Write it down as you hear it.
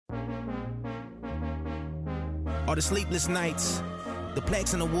All the sleepless nights, the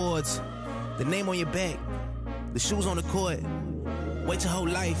plaques and awards, the name on your back, the shoes on the court. Wait your whole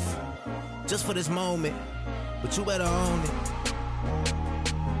life just for this moment, but you better own it.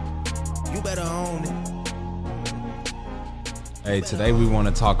 You better own it. Hey, today we want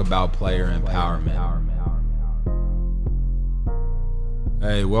to talk about player empowerment.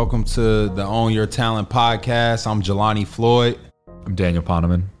 Hey, welcome to the Own Your Talent podcast. I'm Jelani Floyd. I'm Daniel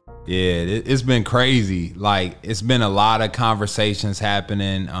Poneman. Yeah, it's been crazy. Like, it's been a lot of conversations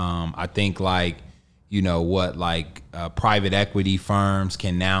happening. I think private equity firms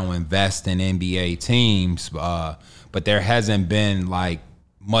can now invest in NBA teams, but there hasn't been like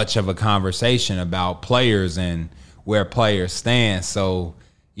much of a conversation about players and where players stand. So,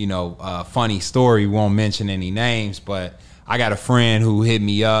 funny story, won't mention any names, but I got a friend who hit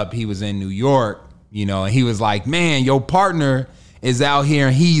me up. He was in New York, and he was like, man, your partner is out here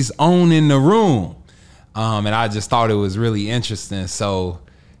and he's owning the room. And I just thought it was really interesting. So,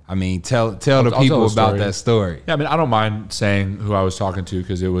 I mean, tell the people about that story. Yeah, I mean, I don't mind saying who I was talking to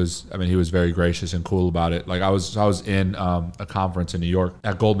because he was very gracious and cool about it. Like I was in a conference in New York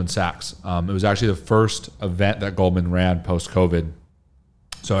at Goldman Sachs. It was actually the first event that Goldman ran post-COVID.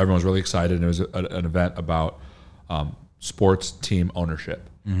 So everyone was really excited. And it was an event about sports team ownership.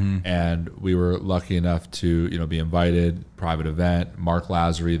 Mm-hmm. And we were lucky enough to, be invited, private event. Mark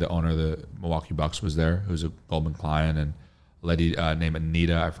Lazary, the owner of the Milwaukee Bucks, was there, who's a Goldman client, and a lady named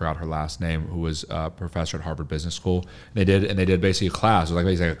Anita, I forgot her last name, who was a professor at Harvard Business School. And they did basically a class. It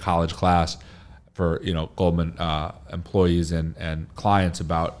was like a college class for, Goldman employees and clients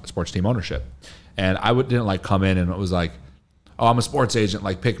about sports team ownership. And I didn't come in and it was like, oh, I'm a sports agent,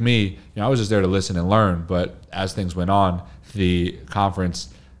 pick me. I was just there to listen and learn. But as things went on, the conference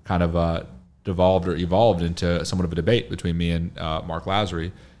kind of evolved into somewhat of a debate between me and Mark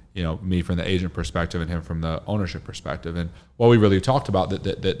Lazary, me from the agent perspective and him from the ownership perspective. And what we really talked about,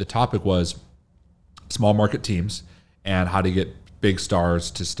 the topic was small market teams and how to get big stars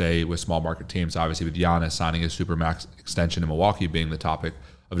to stay with small market teams, obviously with Giannis signing his Supermax extension in Milwaukee being the topic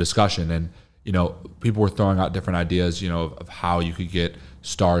of discussion. And people were throwing out different ideas, of how you could get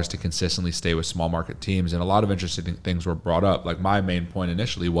stars to consistently stay with small market teams. And a lot of interesting things were brought up. Like my main point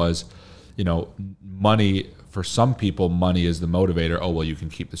initially was, money, for some people, money is the motivator. Oh, well, you can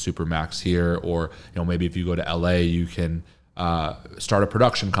keep the Supermax here. Or, maybe if you go to LA, you can start a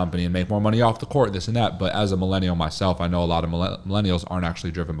production company and make more money off the court, this and that. But as a millennial myself, I know a lot of millennials aren't actually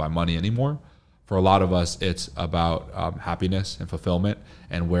driven by money anymore. For a lot of us, it's about happiness and fulfillment,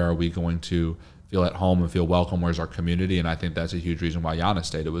 and where are we going to feel at home and feel welcome? Where's our community? And I think that's a huge reason why Giannis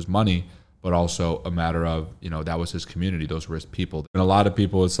stayed. It was money, but also a matter of, that was his community. Those were his people. And a lot of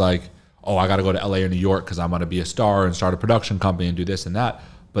people, it's like, oh, I got to go to LA or New York because I'm going to be a star and start a production company and do this and that.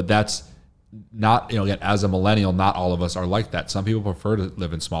 But that's not, again, as a millennial, not all of us are like that. Some people prefer to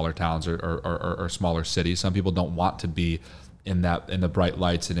live in smaller towns or smaller cities. Some people don't want to be in the bright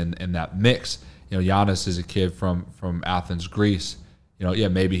lights and in that mix. Giannis is a kid from Athens, Greece.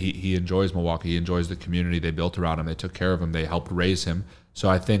 Maybe he enjoys Milwaukee. He enjoys the community they built around him. They took care of him. They helped raise him. So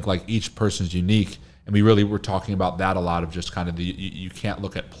I think each person's unique. And we really were talking about that a lot, of just kind of you can't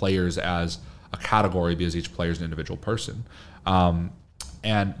look at players as a category because each player is an individual person.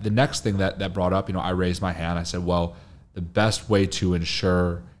 And the next thing that brought up, I raised my hand. I said, well, the best way to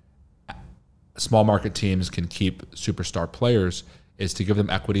ensure small market teams can keep superstar players is to give them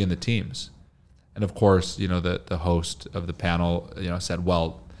equity in the teams. And of course, the host of the panel, said,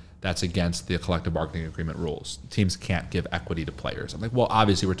 well, that's against the collective bargaining agreement rules. Teams can't give equity to players. I'm like, well,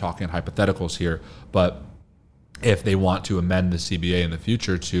 obviously we're talking hypotheticals here, but if they want to amend the CBA in the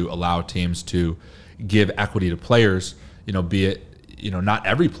future to allow teams to give equity to players, be it, not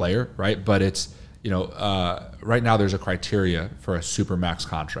every player, right? But it's, right now there's a criteria for a Supermax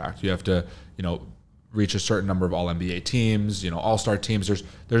contract. You have to, reach a certain number of All-NBA teams, All-Star teams. There's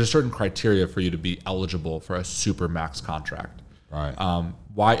a certain criteria for you to be eligible for a Supermax contract. Right.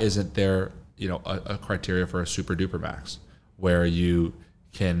 Why isn't there, a criteria for a Super Duper Max where you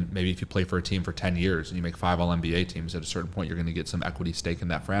can, maybe if you play for a team for 10 years and you make 5 All-NBA teams, at a certain point you're going to get some equity stake in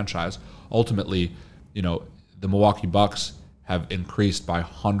that franchise. Ultimately, the Milwaukee Bucks have increased by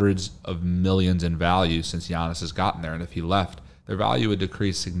hundreds of millions in value since Giannis has gotten there. And if he left, their value would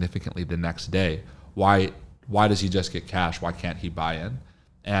decrease significantly the next day. Why does he just get cash? Why can't he buy in?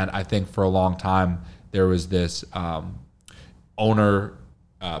 And I think for a long time there was this owner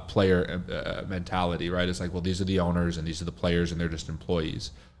player mentality, right? It's like, well, these are the owners and these are the players and they're just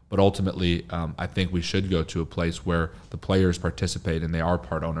employees. But ultimately, I think we should go to a place where the players participate and they are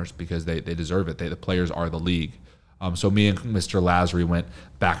part owners because they deserve it. The players are the league. So me and Mr. Lazary went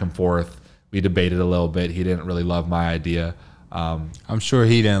back and forth We debated a little bit. He didn't really love my idea. I'm sure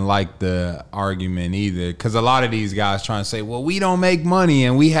he didn't like the argument either, because a lot of these guys trying to say, well, we don't make money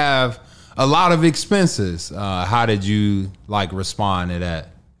and we have a lot of expenses. How did you respond to that?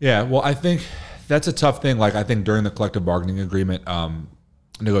 Yeah, well, I think that's a tough thing. I think during the collective bargaining agreement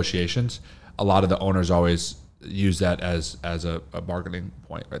negotiations, a lot of the owners always use that as a bargaining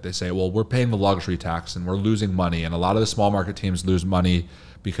point, right? They say, well, we're paying the luxury tax and we're losing money, and a lot of the small market teams lose money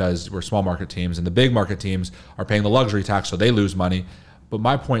because we're small market teams, and the big market teams are paying the luxury tax, so they lose money. But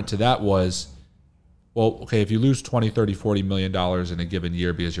my point to that was, well, okay, if you lose 20, 30, 40 million dollars in a given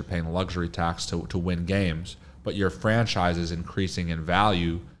year because you're paying the luxury tax to win games, but your franchise is increasing in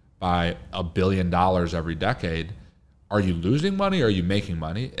value by $1 billion every decade, are you losing money or are you making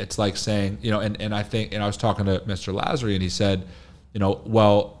money? It's like saying, and I think, and I was talking to Mr. Lazary, and he said,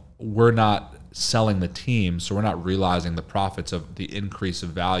 well, we're not selling the team, so we're not realizing the profits of the increase of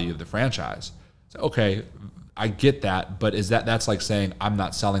value of the franchise. So, okay, I get that, but that's like saying I'm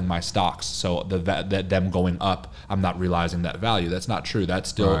not selling my stocks, so that them going up, I'm not realizing that value. That's not true. That's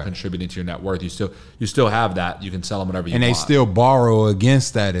still contributing to your net worth. You still have that. You can sell them whenever you want. And they still borrow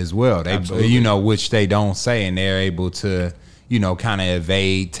against that as well. They, Absolutely. Which they don't say, and they're able to, kind of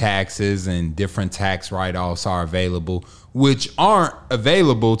evade taxes, and different tax write-offs are available, which aren't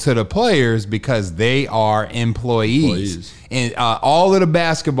available to the players because they are employees. And all of the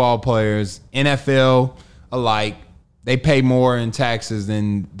basketball players, NFL alike, they pay more in taxes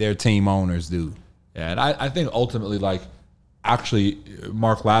than their team owners do. Yeah, and I think ultimately, actually,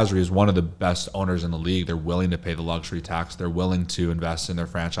 Mark Lazary is one of the best owners in the league. They're willing to pay the luxury tax. They're willing to invest in their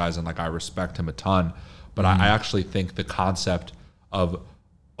franchise, and I respect him a ton. But I actually think the concept of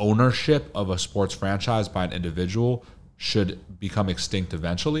ownership of a sports franchise by an individual should become extinct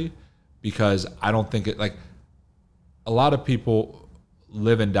eventually, because I don't think a lot of people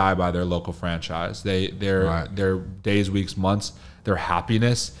live and die by their local franchise. Their days, weeks, months, their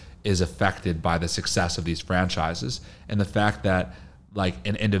happiness is affected by the success of these franchises, and the fact that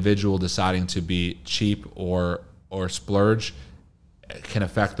an individual deciding to be cheap or splurge can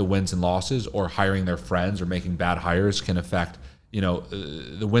affect the wins and losses, or hiring their friends or making bad hires can affect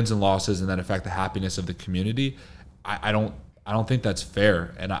the wins and losses, and then affect the happiness of the community. I don't think that's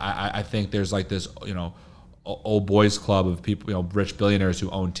fair, and I think there's this old boys club of people, rich billionaires who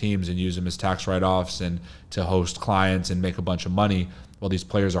own teams and use them as tax write-offs and to host clients and make a bunch of money, while these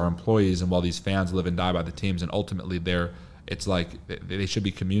players are employees and while these fans live and die by the teams. And ultimately they should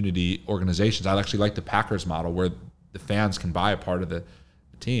be community organizations. I actually like the Packers model, where the fans can buy a part of the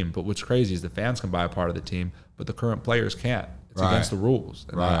team. But what's crazy is the fans can buy a part of the team, but the current players can't. It's against the rules.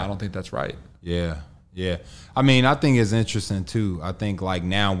 And I don't think that's right. Yeah. Yeah. I mean, I think it's interesting too. I think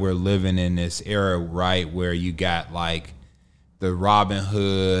now we're living in this era, right, where you got the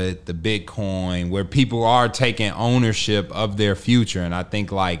Robinhood, the Bitcoin, where people are taking ownership of their future. And I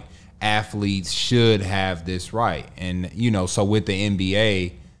think athletes should have this right. And, so with the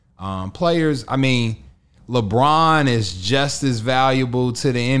NBA, players, I mean, LeBron is just as valuable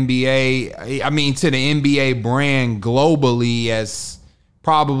to the NBA. I mean, to the NBA brand globally as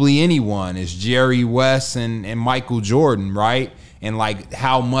probably anyone, is Jerry West and Michael Jordan, right? And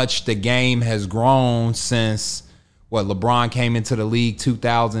how much the game has grown since LeBron came into the league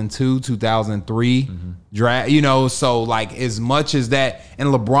 2002, 2003 draft, so as much as that, and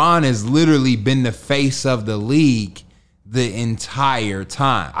LeBron has literally been the face of the league the entire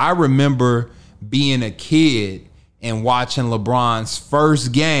time. I remember being a kid and watching LeBron's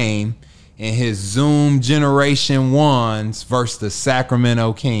first game in his Zoom Generation 1s versus the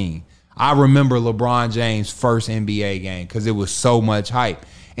Sacramento Kings. I remember LeBron James' first NBA game because it was so much hype.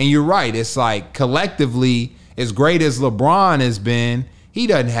 And you're right, it's collectively, as great as LeBron has been, he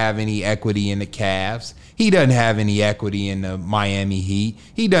doesn't have any equity in the Cavs. He doesn't have any equity in the Miami Heat.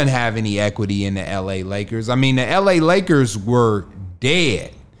 He doesn't have any equity in the LA Lakers. I mean, the LA Lakers were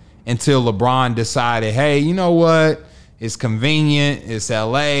dead until LeBron decided, hey, you know what? It's convenient. It's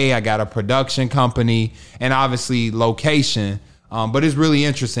LA. I got a production company, and obviously location. But it's really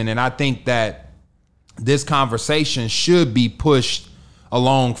interesting. And I think that this conversation should be pushed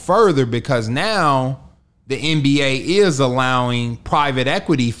along further, because now the NBA is allowing private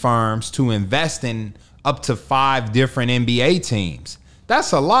equity firms to invest in up to 5 different NBA teams.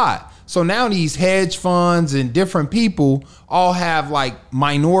 That's a lot. So now these hedge funds and different people all have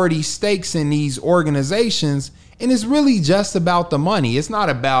minority stakes in these organizations. And it's really just about the money. It's not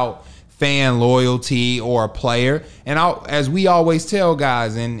about fan loyalty or a player. And as we always tell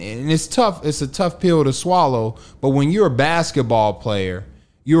guys, and it's tough, it's a tough pill to swallow, but when you're a basketball player,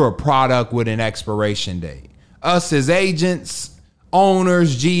 you're a product with an expiration date. Us as agents,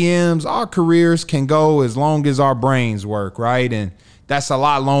 owners, GMs, our careers can go as long as our brains work, right? And that's a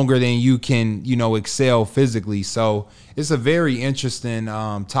lot longer than you can, excel physically. So it's a very interesting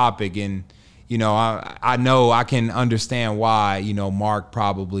topic. And, I know I can understand why, Mark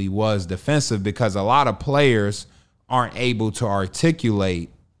probably was defensive, because a lot of players aren't able to articulate,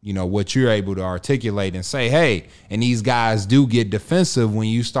 what you're able to articulate and say, hey, and these guys do get defensive when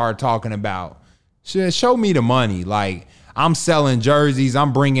you start talking about, show me the money. Like, I'm selling jerseys.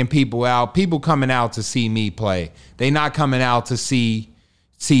 I'm bringing people out. People coming out to see me play. They not coming out to see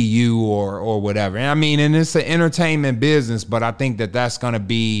you or whatever. And I mean, and it's an entertainment business, but I think that's going to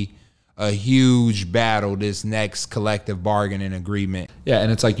be a huge battle, this next collective bargaining agreement. Yeah,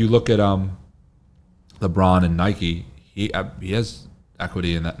 and it's like you look at LeBron and Nike. He has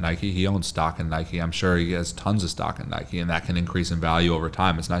equity in that Nike. He owns stock in Nike. I'm sure he has tons of stock in Nike, and that can increase in value over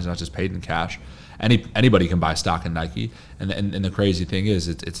time. It's not just paid in cash. Anybody can buy stock in Nike, and the crazy thing is,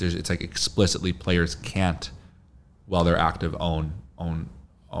 it's like explicitly players can't, while they're active, own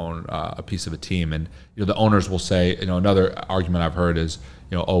a piece of a team. And the owners will say, another argument I've heard is,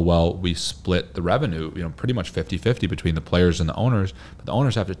 oh well, we split the revenue, pretty much 50-50 between the players and the owners, but the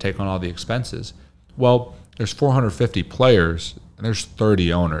owners have to take on all the expenses. Well, there's 450 players and there's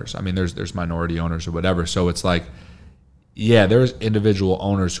 30 owners. I mean, there's minority owners or whatever. So it's like, yeah, there's individual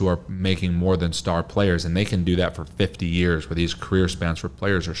owners who are making more than star players, and they can do that for 50 years, where these career spans for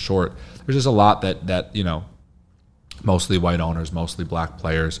players are short. There's just a lot that mostly white owners, mostly black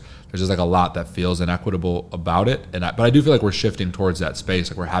players. There's just like a lot that feels inequitable about it, but I do feel like we're shifting towards that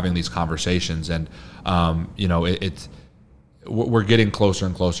space. Like, we're having these conversations, and we're getting closer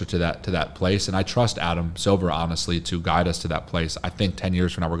and closer to that place. And I trust Adam Silver, honestly, to guide us to that place. I think 10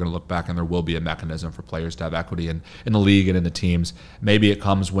 years from now, we're going to look back and there will be a mechanism for players to have equity in the league and in the teams. Maybe it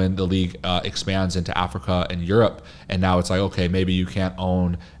comes when the league expands into Africa and Europe, and now it's like, okay, maybe you can't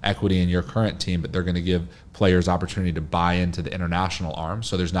own equity in your current team, but they're going to give players opportunity to buy into the international arm.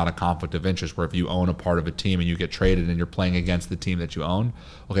 So there's not a conflict of interest where if you own a part of a team and you get traded and you're playing against the team that you own,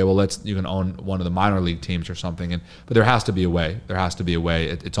 okay, well, you can own one of the minor league teams or something. But there has to be a way. There has to be a way.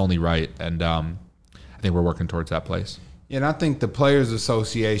 It's only right. And I think we're working towards that place. Yeah, and I think the Players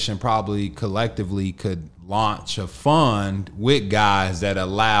Association probably collectively could launch a fund with guys that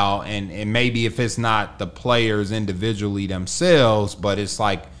allow, and maybe if it's not the players individually themselves, but it's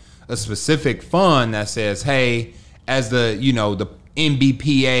like a specific fund that says, hey, as the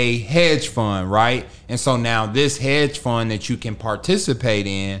NBPA hedge fund, right? And so now this hedge fund that you can participate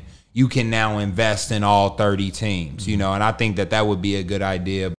in, you can now invest in all 30 teams, and I think that would be a good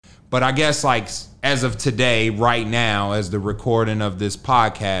idea. But I guess, like, as of today, right now, as the recording of this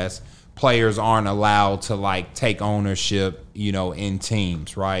podcast, players aren't allowed to, like, take ownership, in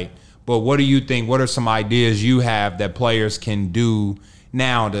teams, right? But what do you think? What are some ideas you have that players can do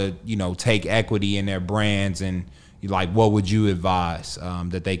now to, take equity in their brands? And, like, what would you advise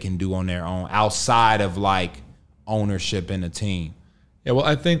that they can do on their own outside of, like, ownership in a team? Yeah, well,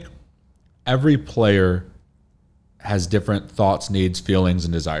 I think every player has different thoughts, needs, feelings,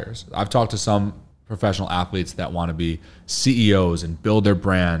 and desires. I've talked to some professional athletes that want to be CEOs and build their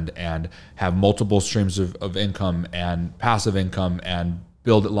brand and have multiple streams of income and passive income and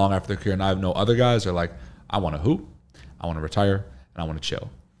build it long after their career. And I know other guys are like, I want to hoop, I want to retire, and I want to chill.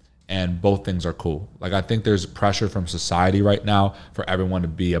 And both things are cool. Like, I think there's pressure from society right now for everyone to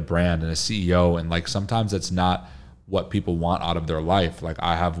be a brand and a CEO. And, like, sometimes it's not what people want out of their life. Like,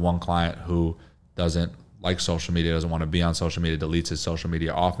 I have one client who doesn't like social media, doesn't want to be on social media, deletes his social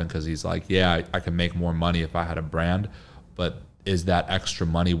media often because he's like, yeah, I can make more money if I had a brand, but is that extra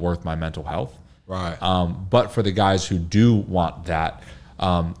money worth my mental health? Right. But for the guys who do want that,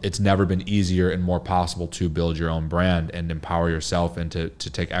 it's never been easier and more possible to build your own brand and empower yourself and to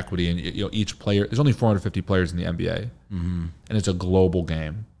take equity. And each player, there's only 450 players in the NBA, and it's a global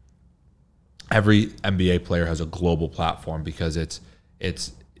game. Every NBA player has a global platform because it's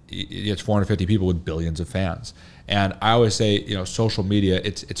 450 people with billions of fans. And I always say, social media,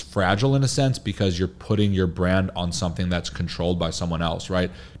 it's fragile in a sense because you're putting your brand on something that's controlled by someone else,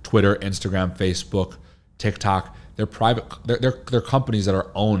 right? Twitter, Instagram, Facebook, TikTok, they're private, they're companies that are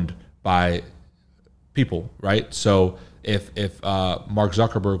owned by people, right? So if Mark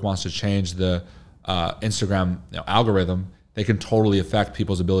Zuckerberg wants to change the Instagram algorithm, they can totally affect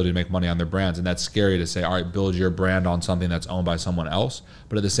people's ability to make money on their brands. And that's scary to say, all right, build your brand on something that's owned by someone else.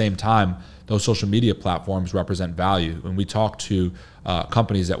 But at the same time, those social media platforms represent value. When we talk to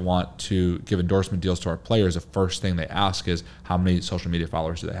companies that want to give endorsement deals to our players, the first thing they ask is, how many social media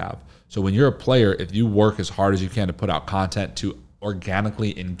followers do they have? So when you're a player, if you work as hard as you can to put out content to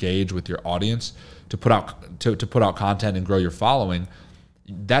organically engage with your audience, to put out content and grow your following,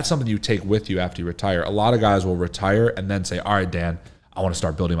 that's something you take with you after you retire. A lot of guys will retire and then say, all right, Dan, I want to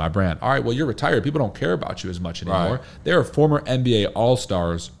start building my brand. All right, well, you're retired. People don't care about you as much anymore. Right. There are former NBA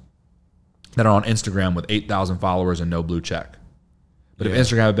All-Stars that are on Instagram with 8,000 followers and no blue check. But if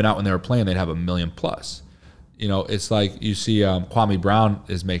Instagram had been out when they were playing, they'd have 1 million plus. You know, it's like you see Kwame Brown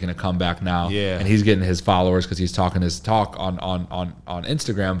is making a comeback now, and he's getting his followers because he's talking his talk on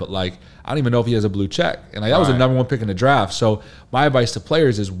Instagram. But like, I don't even know if he has a blue check, and like that was the number one pick in the draft. So my advice to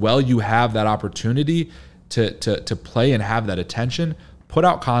players is, while you have that opportunity to play and have that attention, put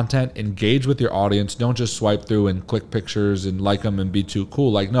out content, engage with your audience. Don't just swipe through and click pictures and like them and be too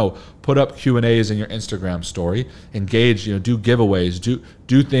cool. Like, no, put up Q&As in your Instagram story. Engage, do giveaways,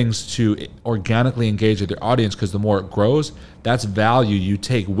 do things to organically engage with your audience, because the more it grows, that's value you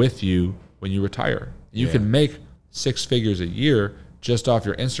take with you when you retire. You can make 6 figures a year just off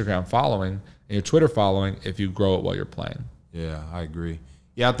your Instagram following and your Twitter following if you grow it while you're playing. Yeah, I agree.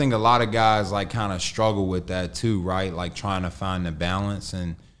 Yeah, I think a lot of guys like kind of struggle with that too, right? Like trying to find the balance.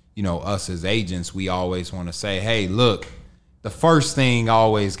 And, us as agents, we always want to say, hey, look, the first thing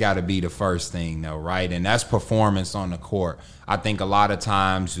always got to be the first thing though, right? And that's performance on the court. I think a lot of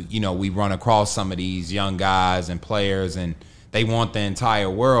times, we run across some of these young guys and players and they want the entire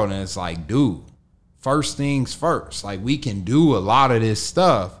world. And it's like, dude, first things first. Like, we can do a lot of this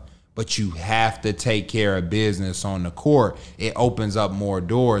stuff, but you have to take care of business on the court. It opens up more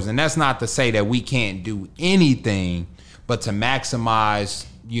doors. And that's not to say that we can't do anything, but to maximize,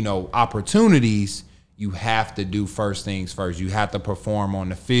 opportunities, you have to do first things first. You have to perform on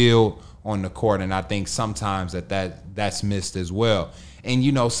the field, on the court. And I think sometimes that's missed as well.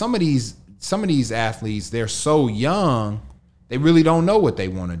 And, some of these athletes, they're so young, they really don't know what they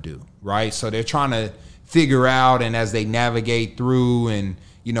want to do, right? So they're trying to figure out, and as they navigate through and,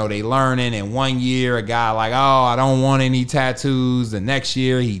 they learning, and 1 year a guy like, oh, I don't want any tattoos. The next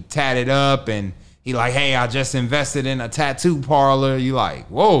year he tatted up and he like, hey, I just invested in a tattoo parlor. You like,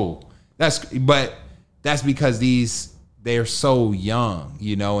 whoa, but that's because they're so young,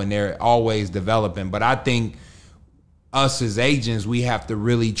 and they're always developing. But I think us as agents, we have to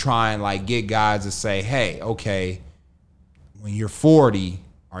really try and like get guys to say, hey, okay, when you're 40,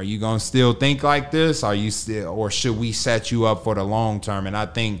 are you going to still think like this? Or should we set you up for the long term? And I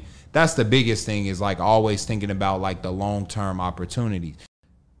think that's the biggest thing, is like always thinking about like the long-term opportunities.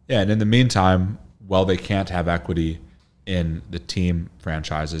 Yeah. And in the meantime, while they can't have equity in the team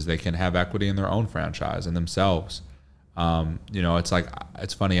franchises, they can have equity in their own franchise and themselves. It's like,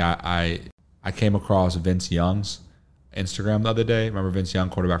 it's funny. I came across Vince Young's Instagram the other day. Remember Vince Young,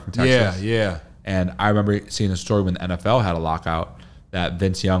 quarterback from Texas? Yeah. And I remember seeing a story when the NFL had a lockout, that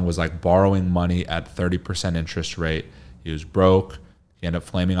Vince Young was like borrowing money at 30% interest rate. He was broke. He ended up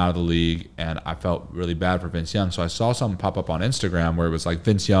flaming out of the league, and I felt really bad for Vince Young. So I saw something pop up on Instagram where it was like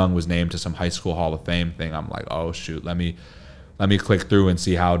Vince Young was named to some high school Hall of Fame thing. I'm like, oh shoot, let me click through and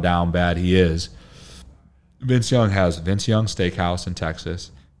see how down bad he is. Vince Young has Vince Young Steakhouse in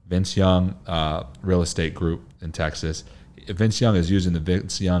Texas, Vince Young Real Estate Group in Texas. Vince Young is using the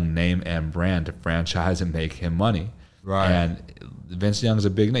Vince Young name and brand to franchise and make him money. Right. And Vince Young is a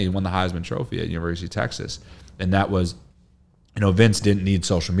big name. He won the Heisman Trophy at University of Texas. And that was, Vince didn't need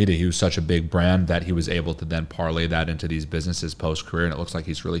social media. He was such a big brand that he was able to then parlay that into these businesses post-career, and it looks like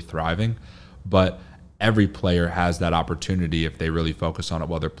he's really thriving. But every player has that opportunity, if they really focus on it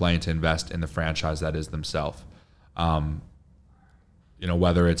while they're playing, to invest in the franchise that is themselves.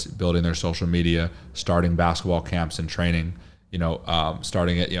 Whether it's building their social media, starting basketball camps and training,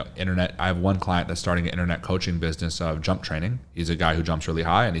 starting at, internet. I have one client that's starting an internet coaching business of jump training. He's a guy who jumps really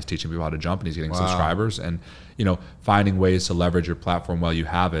high, and he's teaching people how to jump, and he's getting subscribers, and, finding ways to leverage your platform while you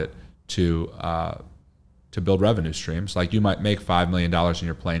have it to build revenue streams. Like, you might make $5 million in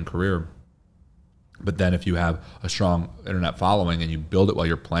your playing career, but then if you have a strong internet following and you build it while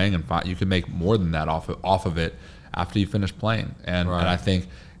you're playing, and you can make more than that off of it after you finish playing. And I think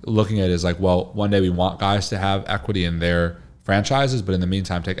looking at it is like, well, one day we want guys to have equity in their franchises, but in the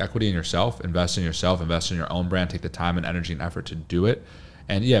meantime, take equity in yourself, invest in your own brand, take the time and energy and effort to do it.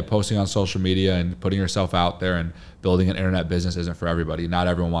 And yeah, posting on social media and putting yourself out there and building an internet business isn't for everybody. Not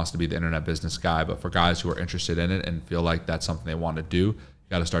everyone wants to be the internet business guy, but for guys who are interested in it and feel like that's something they want to do, you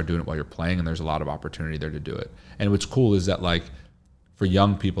got to start doing it while you're playing, and there's a lot of opportunity there to do it. And what's cool is that, like, for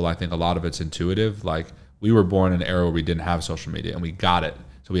young people, I think a lot of it's intuitive. Like, we were born in an era where we didn't have social media, and we got it,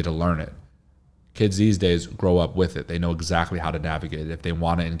 so we had to learn it. Kids these days grow up with it. They know exactly how to navigate it. If they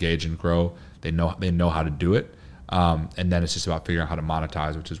want to engage and grow, they know how to do it. And then it's just about figuring out how to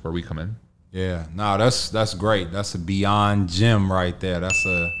monetize, which is where we come in. Yeah, no, that's great. That's a beyond gym right there. That's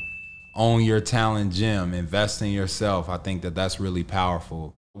a own your talent gym. Invest in yourself. I think that's really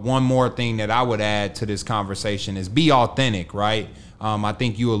powerful. One more thing that I would add to this conversation is be authentic, right? I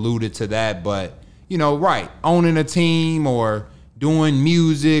think you alluded to that, but right, owning a team or doing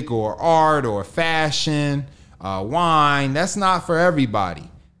music or art or fashion, wine, that's not for everybody.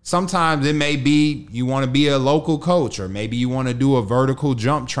 Sometimes it may be you want to be a local coach, or maybe you want to do a vertical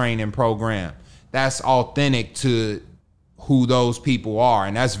jump training program. That's authentic to who those people are,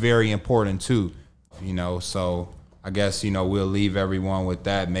 and that's very important too. So I guess we'll leave everyone with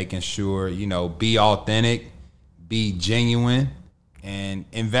that, making sure be authentic, be genuine, and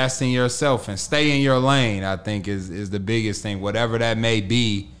invest in yourself and stay in your lane. I think is the biggest thing. Whatever that may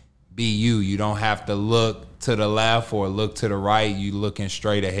be you. You don't have to look to the left or look to the right. You looking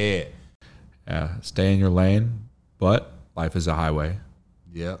straight ahead. Yeah, stay in your lane, but life is a highway.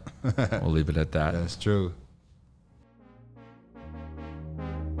 Yep. We'll leave it at that. That's true.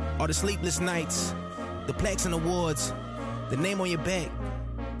 All the sleepless nights, the plaques and awards, the name on your back,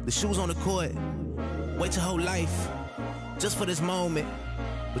 the shoes on the court. Wait your whole life just for this moment,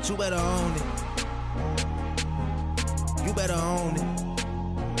 but you better own it. You better own it.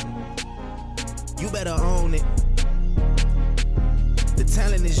 You better own it. The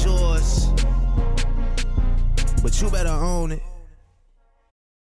talent is yours, but you better own it.